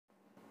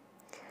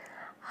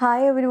Hi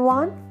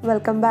everyone,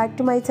 welcome back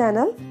to my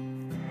channel.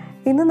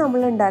 ഇന്ന്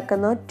നമ്മൾ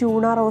ഉണ്ടാക്കുന്ന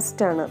ട്യൂണ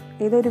റോസ്റ്റ് ആണ്.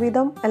 ഇതൊരു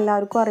വിധം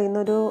എല്ലാവർക്കും അറിയുന്ന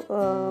ഒരു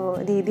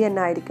രീതി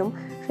തന്നെ ആയിരിക്കും.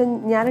 പക്ഷെ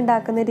ഞാൻ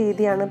ഉണ്ടാക്കുന്ന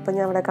രീതിയാണ് ഇപ്പോൾ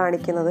ഞാൻ ഇവിടെ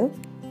കാണിക്കുന്നത്.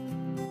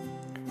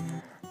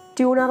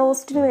 ട്യൂണ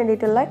റോസ്റ്റിന്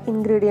വേണ്ടിയിട്ടുള്ള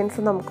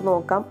ഇൻഗ്രീഡിയൻസ് നമുക്ക്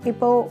നോക്കാം.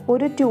 ഇപ്പോൾ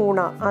ഒരു ട്യൂണ,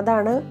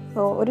 അതാണ്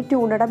ഒരു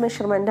ട്യൂണയുടെ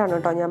മെഷർമെൻ്റ് ആണ്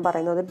കേട്ടോ ഞാൻ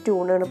പറയുന്നത്. ഒരു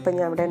ട്യൂണാണ് ഇപ്പോൾ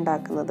ഞാൻ ഇവിടെ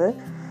ഉണ്ടാക്കുന്നത്.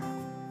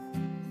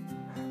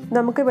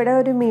 നമുക്കിവിടെ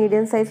ഒരു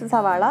മീഡിയം സൈസ്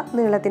സവാള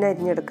നീളത്തിന്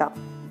അരിഞ്ഞെടുക്കാം.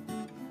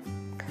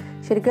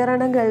 ശരിക്കും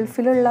പറഞ്ഞാൽ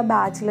ഗൾഫിലുള്ള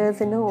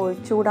ബാച്ചിലേഴ്സിന്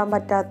ഒഴിച്ചുകൂടാൻ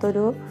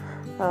പറ്റാത്തൊരു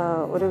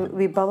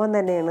വിഭവം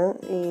തന്നെയാണ്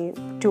ഈ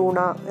ട്യൂണ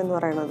എന്ന്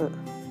പറയുന്നത്.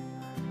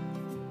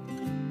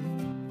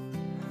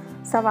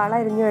 സവാള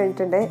അരിഞ്ഞു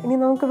കഴിഞ്ഞിട്ടുണ്ട്. ഇനി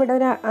നമുക്കിവിടെ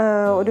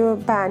ഒരു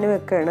പാന്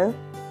വെക്കുകയാണ്.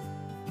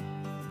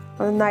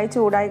 നന്നായി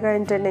ചൂടായി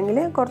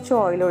കഴിഞ്ഞിട്ടുണ്ടെങ്കിൽ കുറച്ച്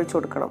ഓയിൽ ഒഴിച്ചു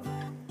കൊടുക്കണം.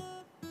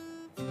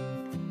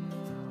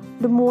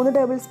 ഒരു 3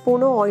 ടേബിൾ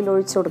സ്പൂൺ ഓയിൽ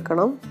ഒഴിച്ചു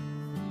കൊടുക്കണം.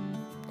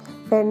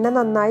 എണ്ണ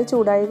നന്നായി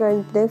ചൂടായി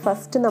കഴിഞ്ഞിട്ട്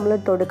ഫസ്റ്റ് നമ്മൾ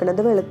ഇട്ട് കൊടുക്കുന്നത്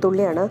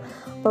വെളുത്തുള്ളിയാണ്.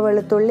 അപ്പോൾ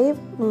വെളുത്തുള്ളി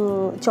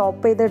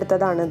ചോപ്പ്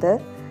ചെയ്തെടുത്തതാണിത്.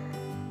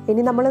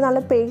 ഇനി നമ്മൾ നല്ല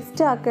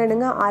പേസ്റ്റ്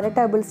ആക്കുകയാണെങ്കിൽ 1/2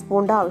 ടേബിൾ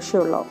സ്പൂണിൻ്റെ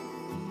ആവശ്യമുള്ളൂ.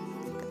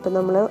 അപ്പോൾ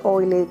നമ്മൾ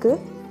ഓയിലേക്ക്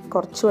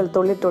കുറച്ച്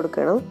വെളുത്തുള്ളി ഇട്ട്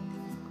കൊടുക്കണം.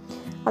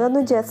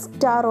 അതൊന്ന്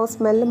ജസ്റ്റ് ആ റോസ്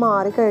സ്മെല്ല്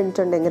മാറി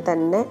കഴിഞ്ഞിട്ടുണ്ടെങ്കിൽ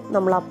തന്നെ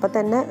നമ്മൾ അപ്പം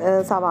തന്നെ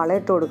സവാള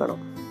ഇട്ട് കൊടുക്കണം.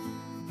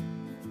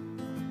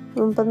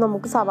 ഇപ്പം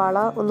നമുക്ക് സവാള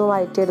ഒന്ന്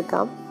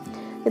വഴറ്റിയെടുക്കാം.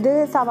 ഇത്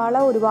സവാള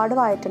ഒരുപാട്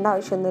വഴറ്റേണ്ട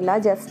ആവശ്യമൊന്നുമില്ല.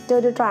 ജസ്റ്റ്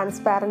ഒരു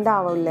ട്രാൻസ്പാരൻ്റ്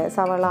ആവില്ലേ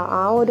സവാള,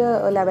 ആ ഒരു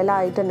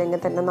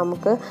ലെവലായിട്ടുണ്ടെങ്കിൽ തന്നെ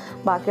നമുക്ക്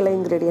ബാക്കിയുള്ള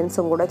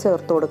ഇൻഗ്രീഡിയൻസും കൂടെ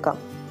ചേർത്ത് കൊടുക്കാം.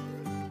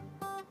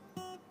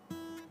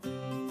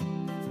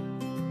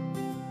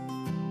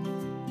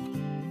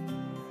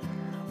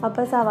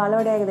 അപ്പോൾ സവാള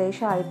ഇവിടെ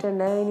ഏകദേശം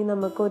ആയിട്ടുണ്ട്. ഇനി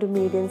നമുക്ക് ഒരു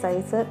മീഡിയം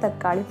സൈസ്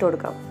തക്കാളി ഇട്ട്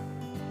കൊടുക്കാം.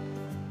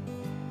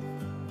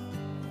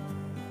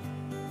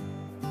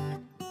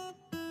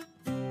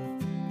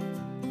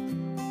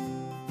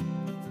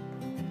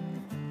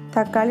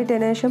 തക്കാളി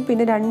ഇട്ടതിന് ശേഷം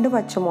പിന്നെ 2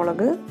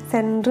 പച്ചമുളക്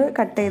സെൻറ്റർ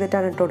കട്ട്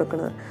ചെയ്തിട്ടാണ് ഇട്ട്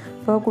കൊടുക്കുന്നത്.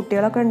 അപ്പോൾ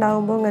കുട്ടികളൊക്കെ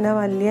ഉണ്ടാകുമ്പോൾ ഇങ്ങനെ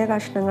വലിയ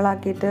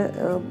കഷ്ണങ്ങളാക്കിയിട്ട്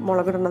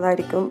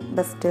മുളകിടുന്നതായിരിക്കും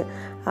ബെസ്റ്റ്.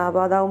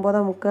 അപ്പോൾ അതാകുമ്പോൾ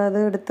നമുക്ക് അത്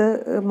എടുത്ത്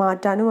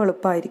മാറ്റാനും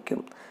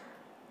എളുപ്പമായിരിക്കും.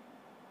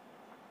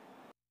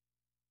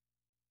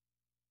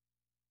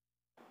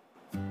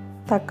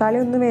 തക്കാളി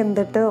ഒന്ന്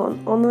വെന്തിട്ട്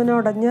ഒന്നിനെ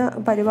ഉടഞ്ഞ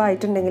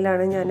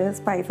പരിവായിട്ടുണ്ടെങ്കിലാണ് ഞാൻ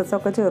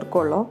സ്പൈസസൊക്കെ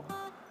ചേർക്കുള്ളൂ.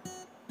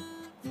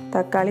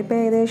 തക്കാളി ഇപ്പോൾ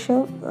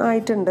ഏകദേശം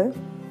ആയിട്ടുണ്ട്.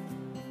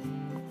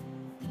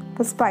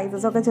 ഇപ്പോൾ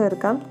സ്പൈസസ് ഒക്കെ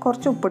ചേർക്കാം.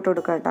 കുറച്ച് ഉപ്പിട്ട്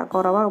കൊടുക്കാം കേട്ടോ,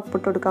 കുറവാ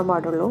ഉപ്പിട്ട് കൊടുക്കാൻ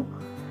പാടുള്ളൂ.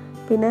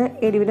 പിന്നെ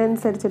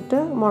എരിവിനനുസരിച്ചിട്ട്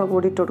മുളക്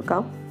പൊടി ഇട്ട്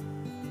കൊടുക്കാം.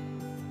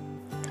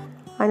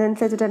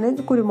 അതിനനുസരിച്ചിട്ട് തന്നെ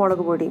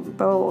കുരുമുളക് പൊടി,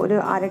 ഇപ്പോൾ ഒരു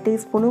 1/2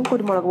 ടീസ്പൂൺ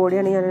കുരുമുളക്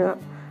പൊടിയാണ് ഞാൻ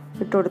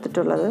ഇട്ട്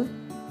കൊടുത്തിട്ടുള്ളത്.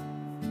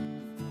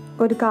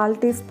 ഒരു 1/4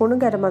 ടീസ്പൂൺ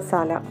ഗരം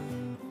മസാല,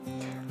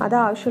 അത്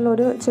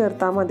ആവശ്യമുള്ളൊരു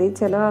ചേർത്താൽ മതി.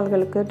 ചില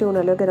ആളുകൾക്ക്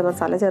ട്യൂണയിൽ ഗരം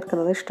മസാല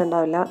ചേർക്കുന്നത്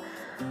ഇഷ്ടമുണ്ടാവില്ല.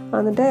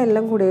 എന്നിട്ട്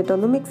എല്ലാം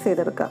കൂടിയിട്ടൊന്ന് മിക്സ്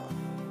ചെയ്തെടുക്കാം.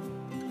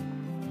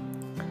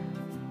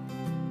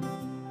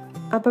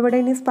 അപ്പോൾ ഇവിടെ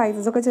ഇനി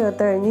സ്പൈസസ് ഒക്കെ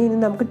ചേർത്ത് കഴിഞ്ഞ് ഇനി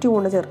നമുക്ക്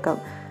ട്യൂണ ചേർക്കാം.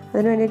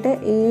 അതിന് വേണ്ടിയിട്ട്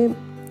ഈ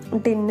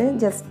ടിന്ന്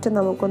ജസ്റ്റ്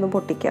നമുക്കൊന്ന്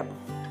പൊട്ടിക്കാം.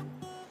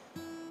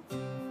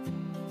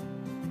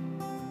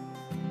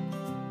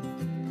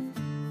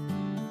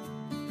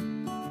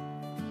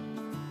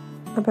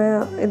 അപ്പോൾ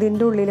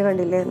ഇതിൻ്റെ ഉള്ളിൽ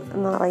കണ്ടില്ലേ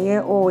നിറയെ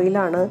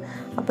ഓയിലാണ്.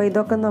 അപ്പോൾ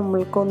ഇതൊക്കെ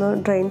നമ്മൾക്കൊന്ന്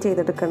ഡ്രെയിൻ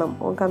ചെയ്തെടുക്കണം.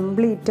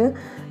 കംപ്ലീറ്റ്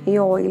ഈ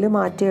ഓയിൽ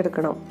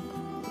മാറ്റിയെടുക്കണം.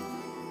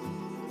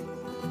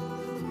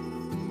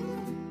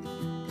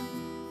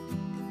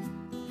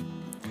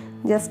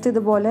 ജസ്റ്റ്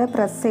ഇതുപോലെ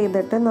പ്രസ്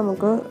ചെയ്തിട്ട്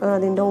നമുക്ക്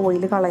അതിൻ്റെ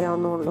ഓയിൽ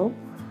കളയാവുന്നുള്ളൂ.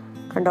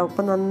 കണ്ടോ,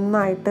 ഇപ്പം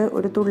നന്നായിട്ട്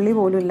ഒരു തുള്ളി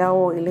പോലും ഇല്ല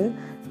ഓയിൽ,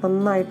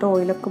 നന്നായിട്ട്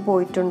ഓയിലൊക്കെ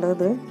പോയിട്ടുണ്ട്.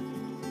 ഇത്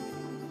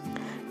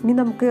ഇനി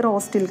നമുക്ക്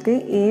റോസ്റ്റിലേക്ക്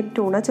ഈ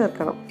ട്യൂണ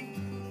ചേർക്കണം.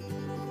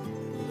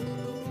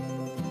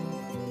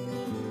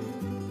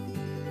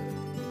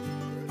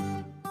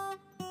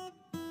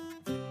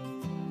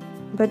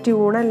 ഇപ്പോൾ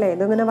ട്യൂണല്ലേ,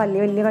 ഇതിങ്ങനെ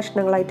വലിയ വലിയ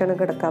കഷ്ണങ്ങളായിട്ടാണ്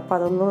കിടക്കുക. അപ്പോൾ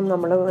അതൊന്നും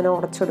നമ്മൾ ഇങ്ങനെ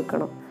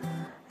ഉടച്ചെടുക്കണം.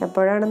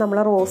 എപ്പോഴാണ് നമ്മൾ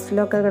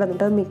റോസ്റ്റിലൊക്കെ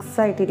കിടന്നിട്ട് മിക്സ്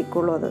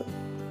ആയിട്ടിരിക്കുള്ളൂ അത്.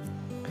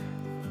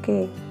 ഓക്കെ,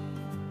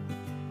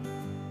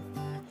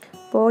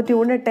 ഇപ്പോൾ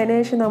ട്യൂൺ ഇട്ടതിന്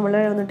ശേഷം നമ്മൾ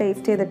ഒന്ന്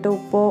ടേസ്റ്റ് ചെയ്തിട്ട്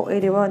ഉപ്പോ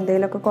എരിവോ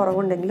എന്തെങ്കിലുമൊക്കെ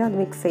കുറവുണ്ടെങ്കിൽ അത്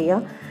മിക്സ്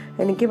ചെയ്യാം.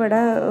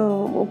 എനിക്കിവിടെ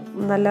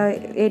നല്ല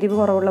എരിവ്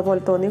കുറവുള്ള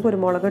പോലെ തോന്നി,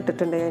 കുരുമുളക്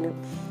ഇട്ടിട്ടുണ്ട് ഞാൻ.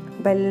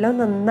 അപ്പോൾ എല്ലാം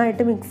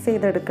നന്നായിട്ട് മിക്സ്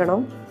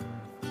ചെയ്തെടുക്കണം.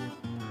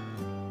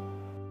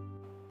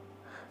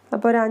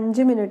 അപ്പോൾ ഒരു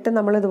 5 മിനിറ്റ്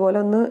നമ്മൾ ഇതുപോലെ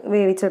ഒന്ന്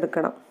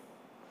വേവിച്ചെടുക്കണം.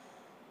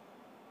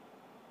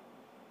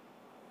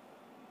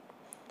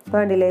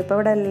 വേണ്ടില്ലേ, ഇപ്പോൾ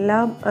ഇവിടെ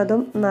എല്ലാം അതും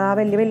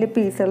വലിയ വലിയ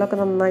പീസുകളൊക്കെ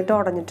നന്നായിട്ട്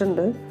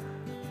ഉടഞ്ഞിട്ടുണ്ട്.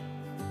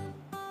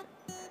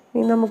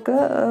 ഇനി നമുക്ക്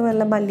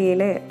വല്ല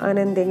മല്ലിയിലേ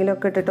അങ്ങനെ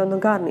എന്തെങ്കിലുമൊക്കെ ഇട്ടിട്ടൊന്ന്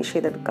ഗാർണിഷ്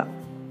ചെയ്തെടുക്കാം.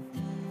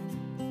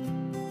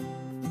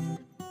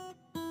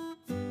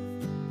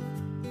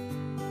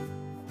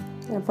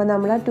 അപ്പോൾ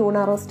നമ്മൾ ട്യൂണ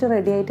റോസ്റ്റ്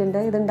റെഡി ആയിട്ടുണ്ട്.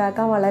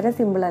 ഇതുണ്ടാക്കാൻ വളരെ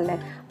സിമ്പിളല്ലേ.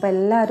 അപ്പോൾ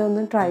എല്ലാവരും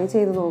ഒന്ന് ട്രൈ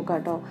ചെയ്ത് നോക്കാം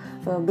കേട്ടോ.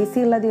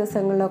 ബിസിയുള്ള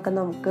ദിവസങ്ങളിലൊക്കെ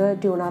നമുക്ക്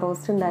ട്യൂണ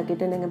റോസ്റ്റ്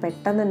ഉണ്ടാക്കിയിട്ടുണ്ടെങ്കിൽ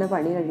പെട്ടെന്ന് തന്നെ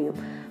പണി കഴിയും.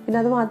 പിന്നെ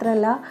അത്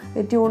മാത്രമല്ല,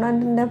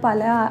 ട്യൂണൻ്റെ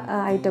പല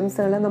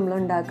ഐറ്റംസുകൾ നമ്മൾ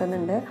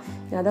ഉണ്ടാക്കുന്നുണ്ട്.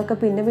 അതൊക്കെ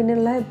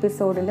പിന്നെയുള്ള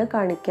എപ്പിസോഡിൽ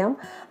കാണിക്കാം.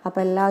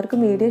 അപ്പോൾ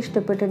എല്ലാവർക്കും വീഡിയോ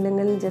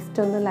ഇഷ്ടപ്പെട്ടിട്ടുണ്ടെങ്കിൽ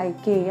ജസ്റ്റ് ഒന്ന്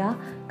ലൈക്ക് ചെയ്യുക,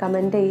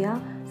 കമൻറ്റ് ചെയ്യുക,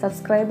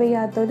 സബ്സ്ക്രൈബ്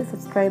ചെയ്യാത്തവർ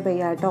സബ്സ്ക്രൈബ്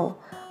ചെയ്യുക കേട്ടോ.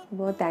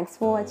 അപ്പോൾ thanks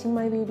for watching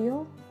my video.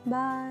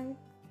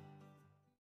 By.